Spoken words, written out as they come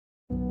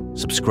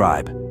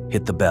subscribe,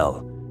 hit the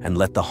bell, and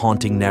let the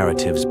haunting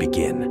narratives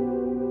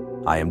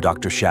begin. I am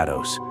Dr.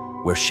 Shadows,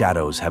 where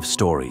shadows have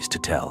stories to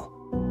tell.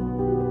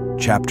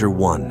 Chapter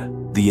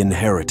 1: The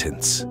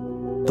Inheritance.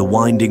 The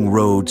winding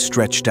road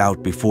stretched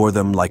out before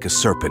them like a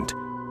serpent,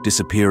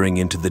 disappearing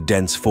into the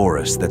dense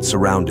forest that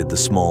surrounded the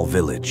small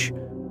village.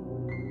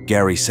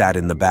 Gary sat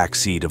in the back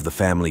seat of the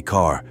family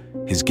car,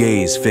 his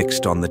gaze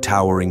fixed on the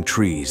towering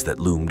trees that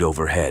loomed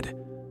overhead.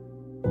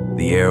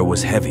 The air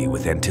was heavy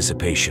with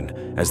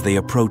anticipation as they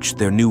approached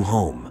their new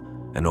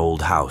home, an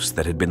old house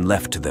that had been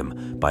left to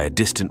them by a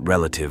distant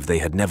relative they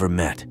had never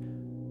met.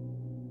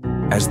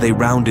 As they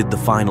rounded the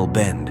final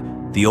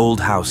bend, the old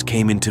house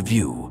came into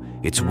view,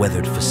 its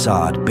weathered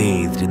facade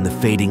bathed in the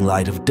fading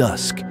light of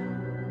dusk.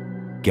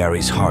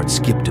 Gary's heart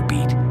skipped a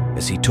beat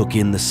as he took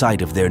in the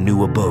sight of their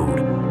new abode,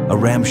 a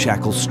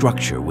ramshackle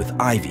structure with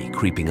ivy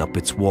creeping up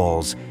its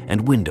walls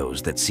and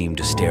windows that seemed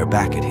to stare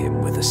back at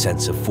him with a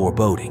sense of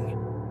foreboding.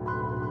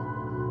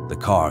 The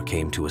car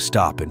came to a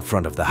stop in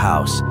front of the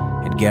house,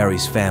 and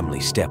Gary's family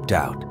stepped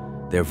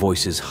out, their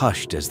voices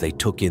hushed as they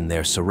took in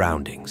their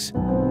surroundings.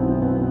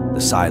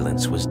 The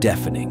silence was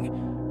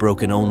deafening,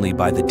 broken only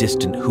by the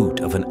distant hoot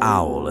of an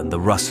owl and the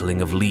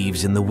rustling of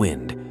leaves in the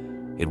wind.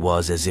 It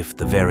was as if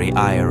the very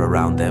air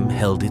around them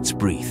held its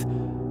breath,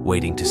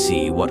 waiting to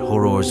see what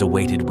horrors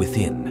awaited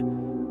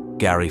within.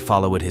 Gary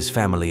followed his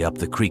family up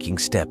the creaking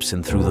steps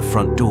and through the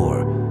front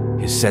door,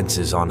 his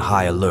senses on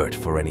high alert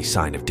for any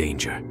sign of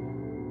danger.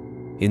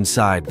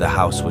 Inside, the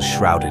house was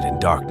shrouded in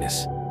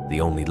darkness,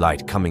 the only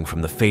light coming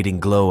from the fading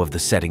glow of the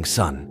setting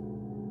sun.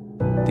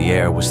 The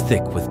air was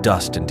thick with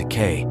dust and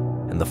decay,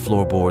 and the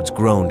floorboards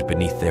groaned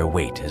beneath their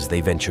weight as they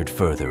ventured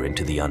further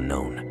into the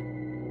unknown.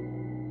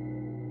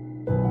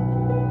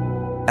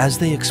 As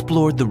they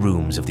explored the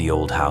rooms of the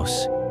old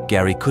house,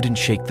 Gary couldn't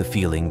shake the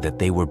feeling that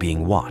they were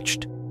being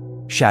watched.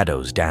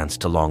 Shadows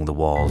danced along the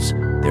walls,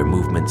 their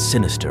movements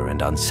sinister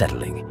and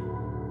unsettling.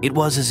 It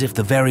was as if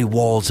the very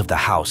walls of the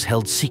house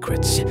held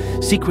secrets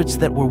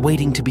that were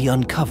waiting to be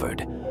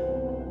uncovered.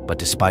 But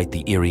despite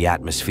the eerie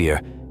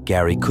atmosphere,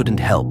 Gary couldn't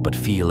help but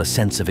feel a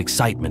sense of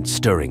excitement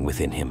stirring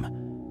within him.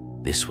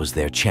 This was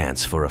their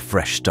chance for a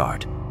fresh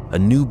start, a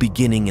new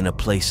beginning in a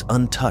place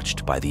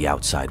untouched by the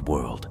outside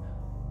world.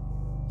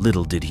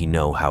 Little did he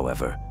know,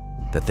 however,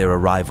 that their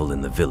arrival in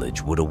the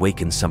village would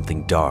awaken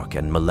something dark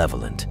and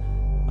malevolent,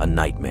 a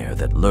nightmare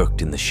that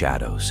lurked in the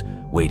shadows,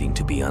 waiting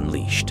to be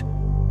unleashed.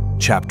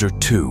 Chapter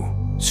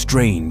 2: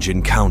 Strange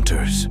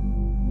Encounters.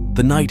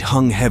 The night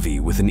hung heavy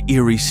with an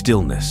eerie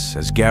stillness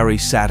as Gary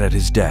sat at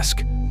his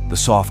desk, the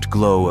soft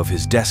glow of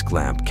his desk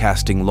lamp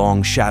casting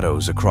long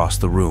shadows across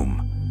the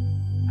room.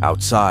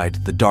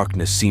 Outside, the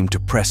darkness seemed to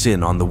press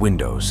in on the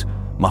windows,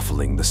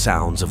 muffling the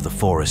sounds of the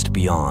forest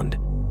beyond.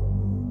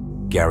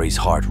 Gary's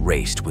heart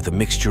raced with a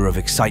mixture of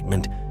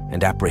excitement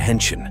and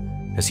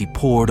apprehension as he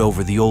pored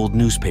over the old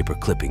newspaper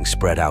clippings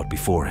spread out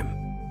before him.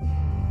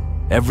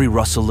 Every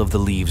rustle of the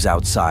leaves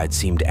outside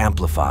seemed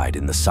amplified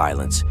in the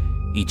silence,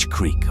 each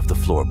creak of the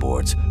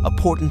floorboards a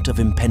portent of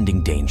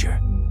impending danger.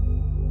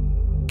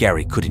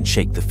 Gary couldn't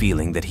shake the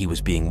feeling that he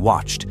was being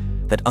watched,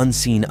 that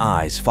unseen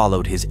eyes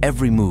followed his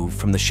every move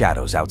from the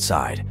shadows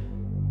outside.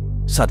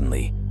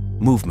 Suddenly,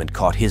 movement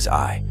caught his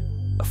eye,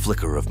 a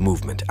flicker of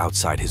movement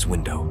outside his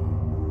window.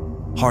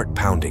 Heart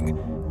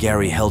pounding,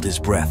 Gary held his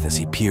breath as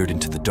he peered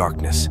into the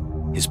darkness,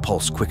 his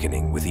pulse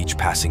quickening with each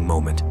passing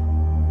moment.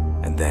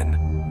 And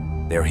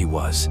then, there he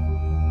was,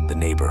 the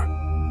neighbor,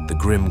 the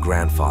grim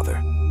grandfather,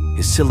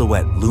 his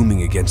silhouette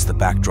looming against the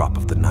backdrop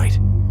of the night.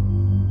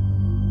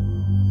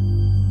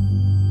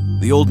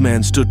 The old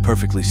man stood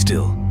perfectly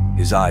still,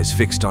 his eyes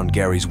fixed on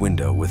Gary's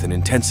window with an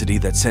intensity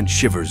that sent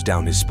shivers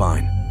down his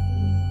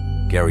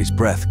spine. Gary's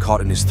breath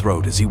caught in his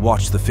throat as he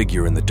watched the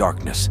figure in the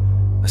darkness,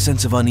 a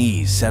sense of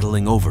unease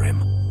settling over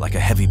him like a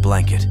heavy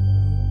blanket.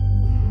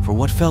 For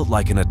what felt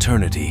like an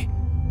eternity,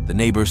 the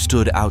neighbor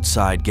stood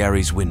outside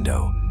Gary's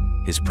window,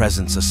 his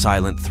presence a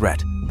silent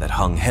threat that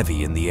hung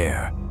heavy in the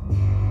air.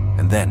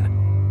 And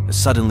then, as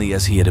suddenly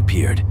as he had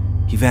appeared,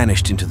 he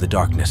vanished into the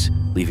darkness,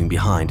 leaving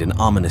behind an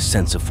ominous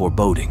sense of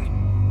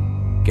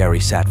foreboding.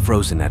 Gary sat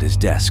frozen at his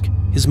desk,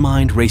 his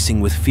mind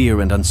racing with fear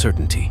and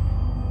uncertainty.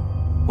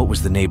 What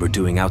was the neighbor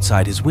doing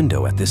outside his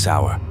window at this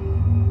hour?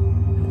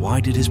 And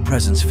why did his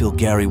presence fill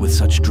Gary with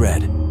such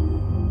dread?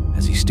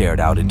 As he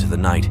stared out into the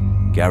night,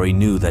 Gary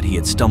knew that he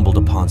had stumbled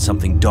upon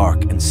something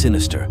dark and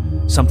sinister,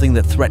 something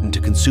that threatened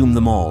to consume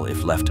them all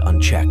if left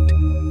unchecked.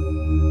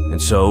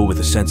 And so, with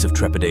a sense of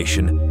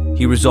trepidation,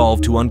 he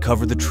resolved to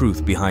uncover the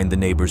truth behind the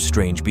neighbor's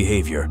strange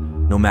behavior,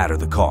 no matter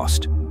the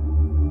cost.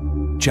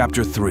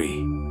 Chapter 3: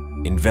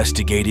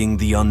 Investigating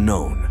the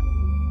Unknown.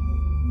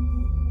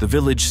 The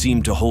village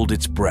seemed to hold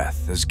its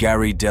breath as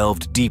Gary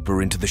delved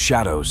deeper into the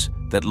shadows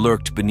that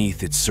lurked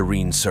beneath its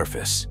serene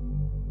surface.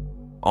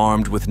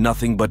 Armed with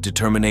nothing but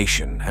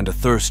determination and a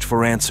thirst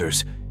for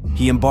answers,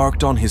 he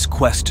embarked on his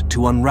quest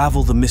to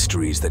unravel the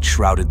mysteries that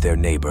shrouded their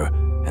neighbor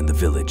and the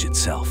village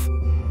itself.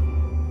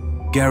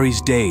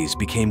 Gary's days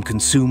became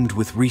consumed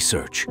with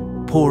research,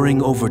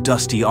 poring over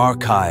dusty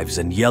archives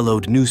and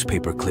yellowed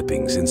newspaper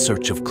clippings in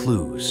search of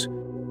clues.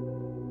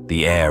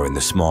 The air in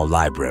the small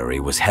library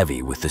was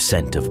heavy with the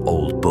scent of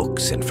old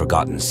books and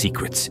forgotten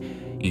secrets,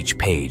 each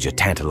page a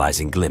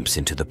tantalizing glimpse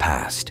into the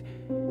past.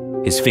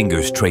 His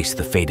fingers traced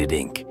the faded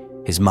ink,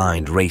 his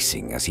mind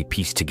racing as he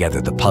pieced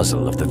together the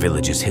puzzle of the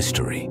village's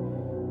history.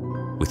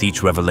 With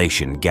each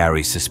revelation,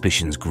 Gary's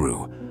suspicions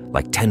grew,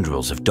 like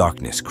tendrils of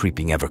darkness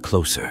creeping ever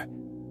closer.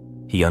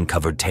 He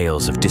uncovered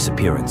tales of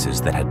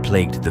disappearances that had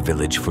plagued the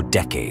village for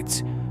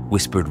decades,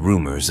 whispered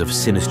rumors of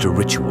sinister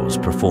rituals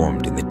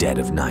performed in the dead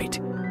of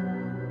night.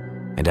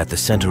 And at the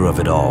center of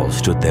it all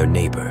stood their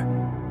neighbor,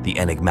 the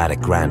enigmatic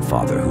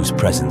grandfather whose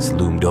presence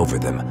loomed over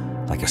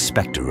them like a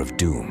specter of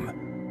doom.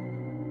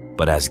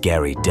 But as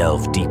Gary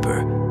delved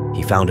deeper,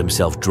 he found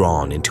himself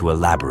drawn into a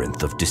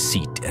labyrinth of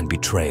deceit and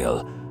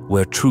betrayal,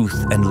 where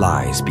truth and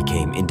lies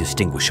became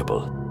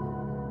indistinguishable.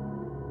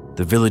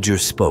 The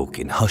villagers spoke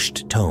in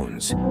hushed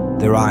tones,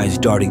 their eyes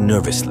darting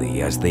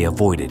nervously as they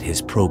avoided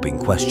his probing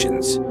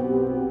questions.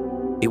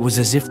 It was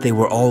as if they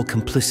were all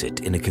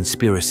complicit in a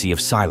conspiracy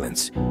of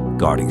silence,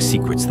 guarding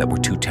secrets that were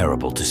too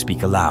terrible to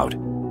speak aloud.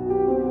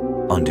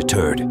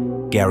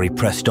 Undeterred, Gary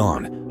pressed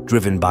on,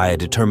 driven by a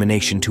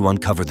determination to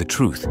uncover the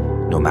truth,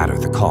 no matter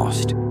the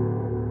cost.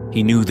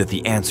 He knew that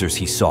the answers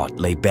he sought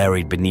lay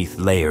buried beneath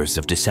layers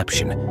of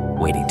deception,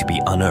 waiting to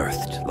be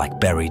unearthed like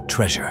buried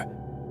treasure.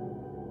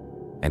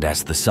 And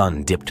as the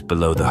sun dipped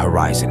below the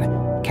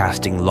horizon,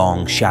 casting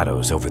long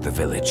shadows over the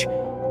village,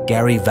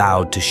 Gary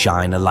vowed to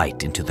shine a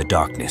light into the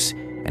darkness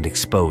and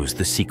expose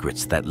the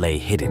secrets that lay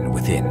hidden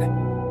within.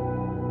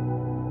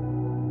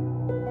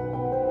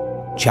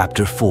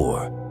 Chapter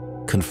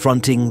 4: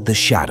 Confronting the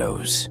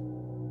Shadows.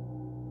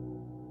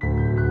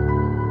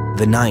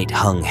 The night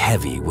hung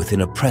heavy with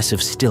an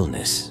oppressive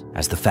stillness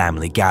as the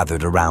family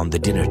gathered around the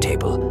dinner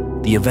table,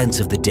 the events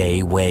of the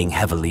day weighing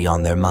heavily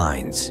on their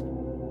minds.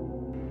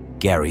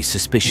 Gary's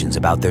suspicions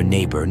about their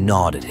neighbor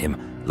gnawed at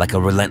him like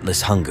a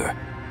relentless hunger,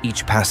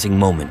 each passing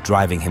moment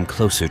driving him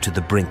closer to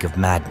the brink of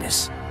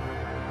madness.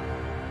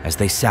 As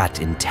they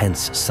sat in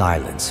tense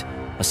silence,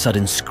 a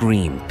sudden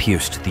scream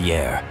pierced the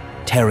air,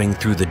 tearing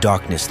through the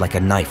darkness like a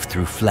knife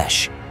through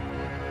flesh.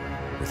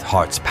 With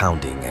hearts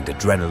pounding and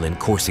adrenaline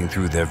coursing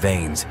through their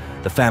veins,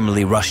 the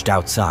family rushed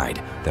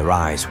outside, their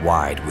eyes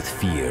wide with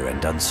fear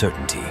and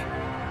uncertainty.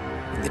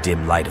 In the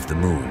dim light of the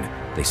moon,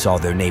 they saw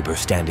their neighbor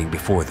standing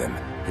before them,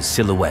 his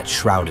silhouette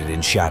shrouded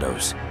in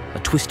shadows, a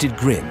twisted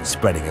grin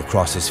spreading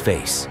across his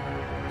face.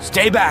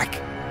 "Stay back!"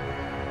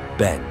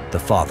 Ben, the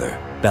father,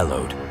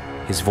 bellowed,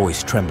 his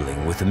voice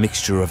trembling with a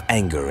mixture of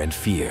anger and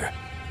fear.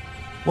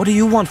 "What do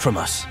you want from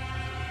us?"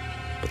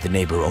 But the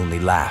neighbor only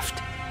laughed,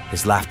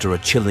 his laughter a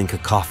chilling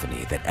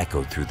cacophony that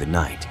echoed through the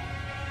night.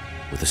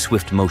 With a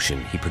swift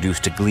motion, he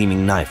produced a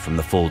gleaming knife from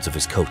the folds of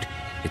his coat,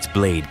 its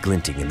blade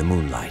glinting in the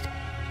moonlight.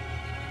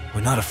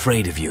 "We're not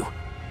afraid of you,"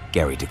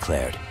 Gary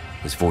declared,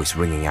 his voice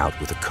ringing out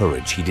with a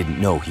courage he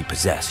didn't know he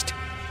possessed.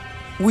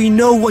 "We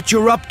know what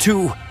you're up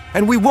to,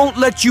 and we won't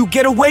let you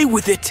get away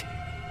with it!"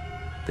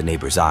 The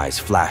neighbor's eyes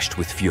flashed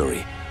with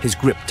fury, his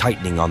grip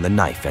tightening on the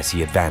knife as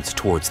he advanced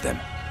towards them,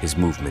 his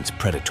movements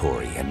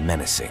predatory and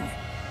menacing.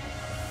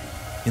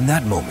 In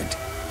that moment,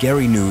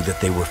 Gary knew that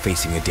they were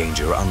facing a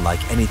danger unlike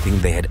anything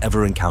they had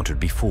ever encountered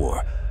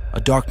before, a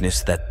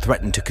darkness that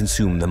threatened to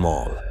consume them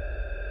all.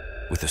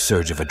 With a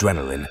surge of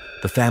adrenaline,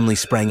 the family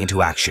sprang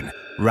into action,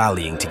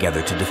 rallying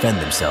together to defend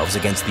themselves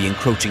against the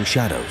encroaching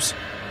shadows.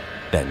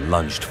 Ben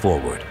lunged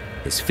forward,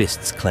 his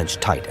fists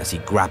clenched tight as he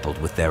grappled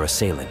with their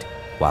assailant,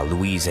 while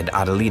Louise and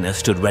Adelina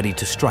stood ready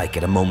to strike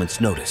at a moment's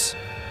notice.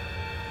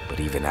 But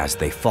even as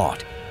they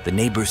fought, the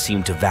neighbor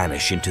seemed to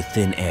vanish into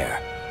thin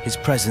air, his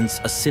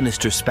presence a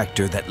sinister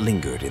specter that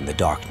lingered in the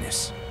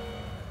darkness.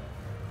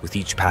 With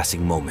each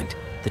passing moment,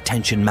 the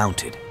tension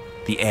mounted,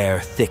 the air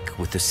thick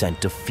with the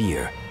scent of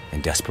fear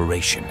and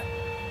desperation.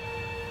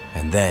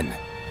 And then,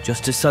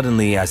 just as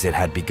suddenly as it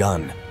had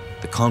begun,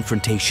 the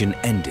confrontation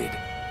ended,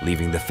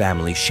 leaving the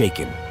family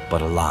shaken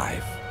but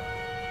alive.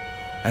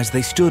 As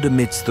they stood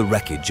amidst the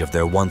wreckage of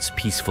their once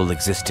peaceful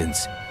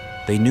existence,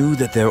 they knew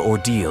that their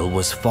ordeal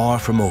was far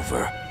from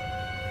over.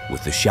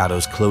 With the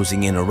shadows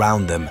closing in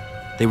around them,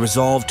 they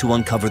resolved to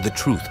uncover the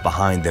truth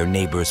behind their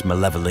neighbor's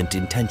malevolent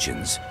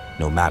intentions,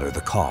 no matter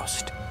the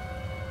cost.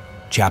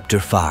 Chapter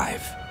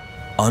 5: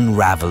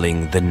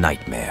 Unraveling the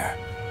Nightmare.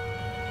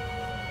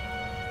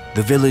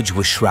 The village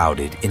was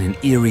shrouded in an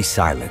eerie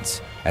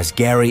silence as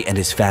Gary and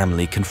his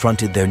family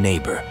confronted their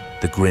neighbor,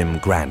 the grim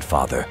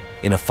grandfather,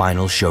 in a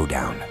final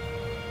showdown.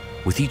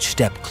 With each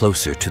step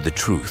closer to the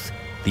truth,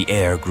 the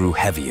air grew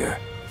heavier,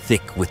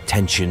 thick with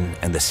tension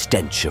and the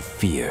stench of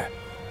fear.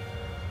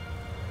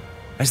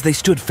 As they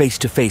stood face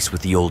to face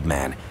with the old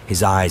man,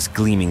 his eyes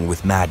gleaming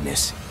with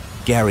madness,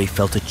 Gary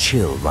felt a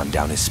chill run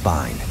down his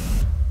spine.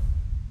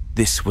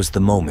 This was the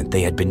moment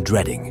they had been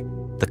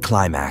dreading, the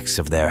climax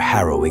of their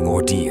harrowing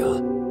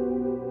ordeal.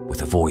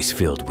 With a voice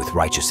filled with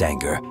righteous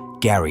anger,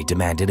 Gary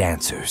demanded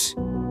answers.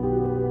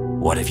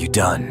 "What have you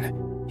done?"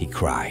 he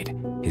cried,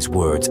 his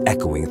words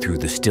echoing through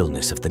the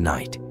stillness of the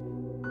night.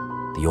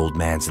 The old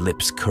man's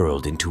lips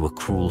curled into a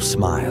cruel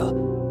smile,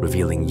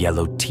 revealing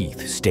yellow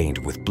teeth stained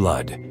with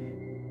blood.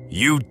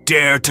 You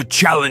dare to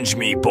challenge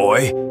me,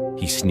 boy?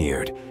 He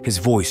sneered, his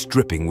voice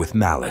dripping with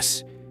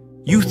malice.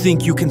 You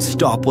think you can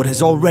stop what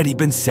has already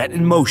been set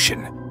in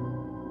motion?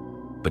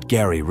 But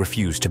Gary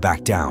refused to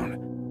back down.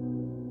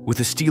 With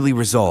a steely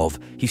resolve,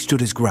 he stood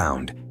his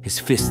ground, his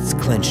fists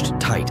clenched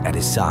tight at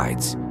his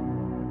sides.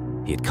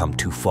 He had come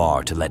too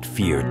far to let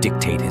fear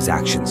dictate his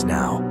actions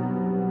now.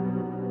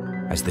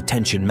 As the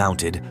tension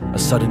mounted, a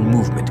sudden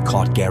movement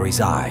caught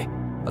Gary's eye,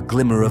 a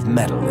glimmer of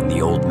metal in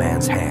the old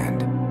man's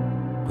hand.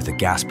 With a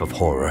gasp of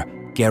horror,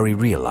 Gary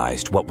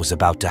realized what was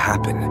about to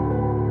happen.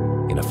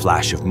 In a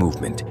flash of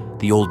movement,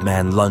 the old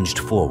man lunged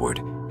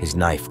forward, his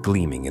knife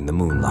gleaming in the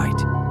moonlight.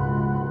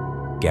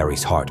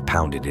 Gary's heart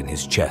pounded in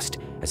his chest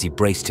as he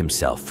braced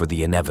himself for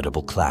the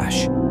inevitable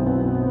clash.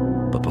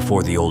 But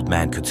before the old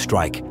man could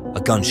strike, a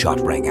gunshot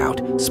rang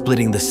out,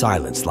 splitting the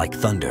silence like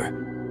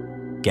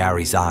thunder.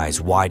 Gary's eyes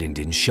widened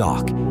in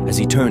shock as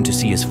he turned to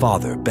see his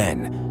father,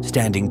 Ben,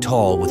 standing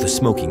tall with a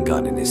smoking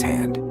gun in his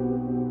hand.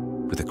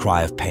 With a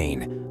cry of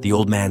pain, the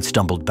old man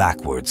stumbled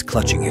backwards,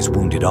 clutching his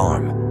wounded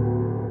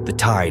arm. The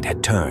tide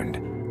had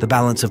turned, the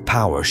balance of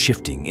power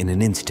shifting in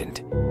an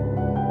instant.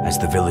 As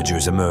the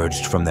villagers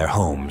emerged from their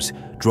homes,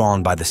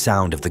 drawn by the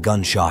sound of the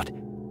gunshot,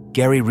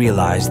 Gary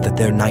realized that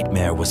their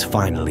nightmare was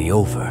finally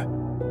over.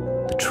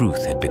 The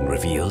truth had been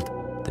revealed,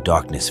 the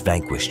darkness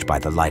vanquished by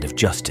the light of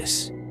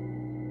justice.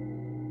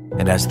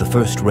 And as the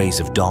first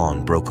rays of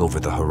dawn broke over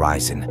the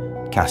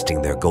horizon,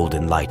 casting their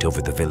golden light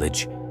over the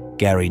village,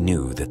 Gary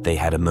knew that they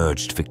had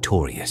emerged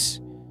victorious.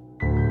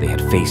 They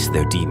had faced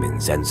their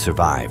demons and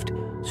survived,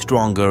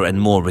 stronger and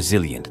more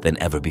resilient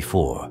than ever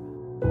before.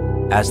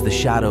 As the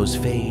shadows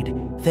fade,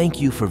 thank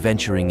you for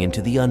venturing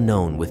into the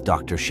unknown with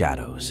Dr.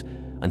 Shadows.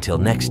 Until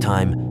next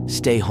time,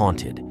 stay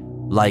haunted.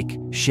 Like,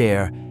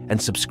 share,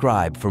 and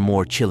subscribe for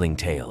more chilling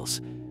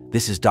tales.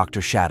 This is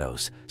Dr.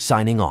 Shadows,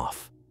 signing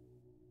off.